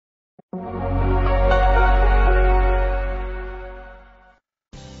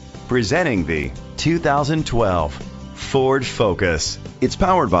Presenting the 2012 Ford Focus. It's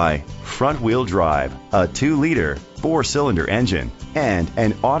powered by front-wheel drive, a 2-liter, 4-cylinder engine, and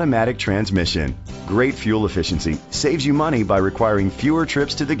an automatic transmission. Great fuel efficiency saves you money by requiring fewer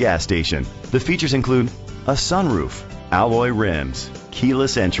trips to the gas station. The features include a sunroof, alloy rims,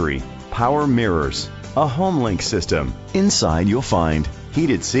 keyless entry, power mirrors, a HomeLink system. Inside you'll find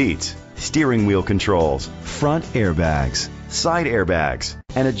heated seats, steering wheel controls, front airbags, side airbags,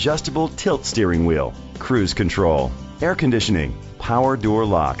 an adjustable tilt steering wheel, cruise control, air conditioning, power door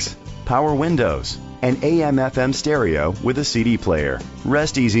locks, power windows, an AM/FM stereo with a CD player.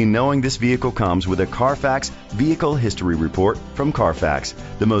 Rest easy knowing this vehicle comes with a Carfax Vehicle History Report from Carfax,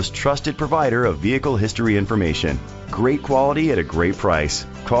 the most trusted provider of vehicle history information. Great quality at a great price.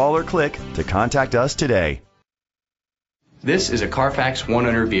 Call or click to contact us today. This is a Carfax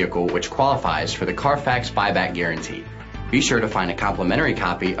one-owner vehicle which qualifies for the Carfax buyback guarantee. Be sure to find a complimentary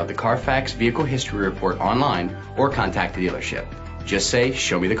copy of the Carfax Vehicle History Report online or contact the dealership. Just say,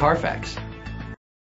 "Show me the Carfax."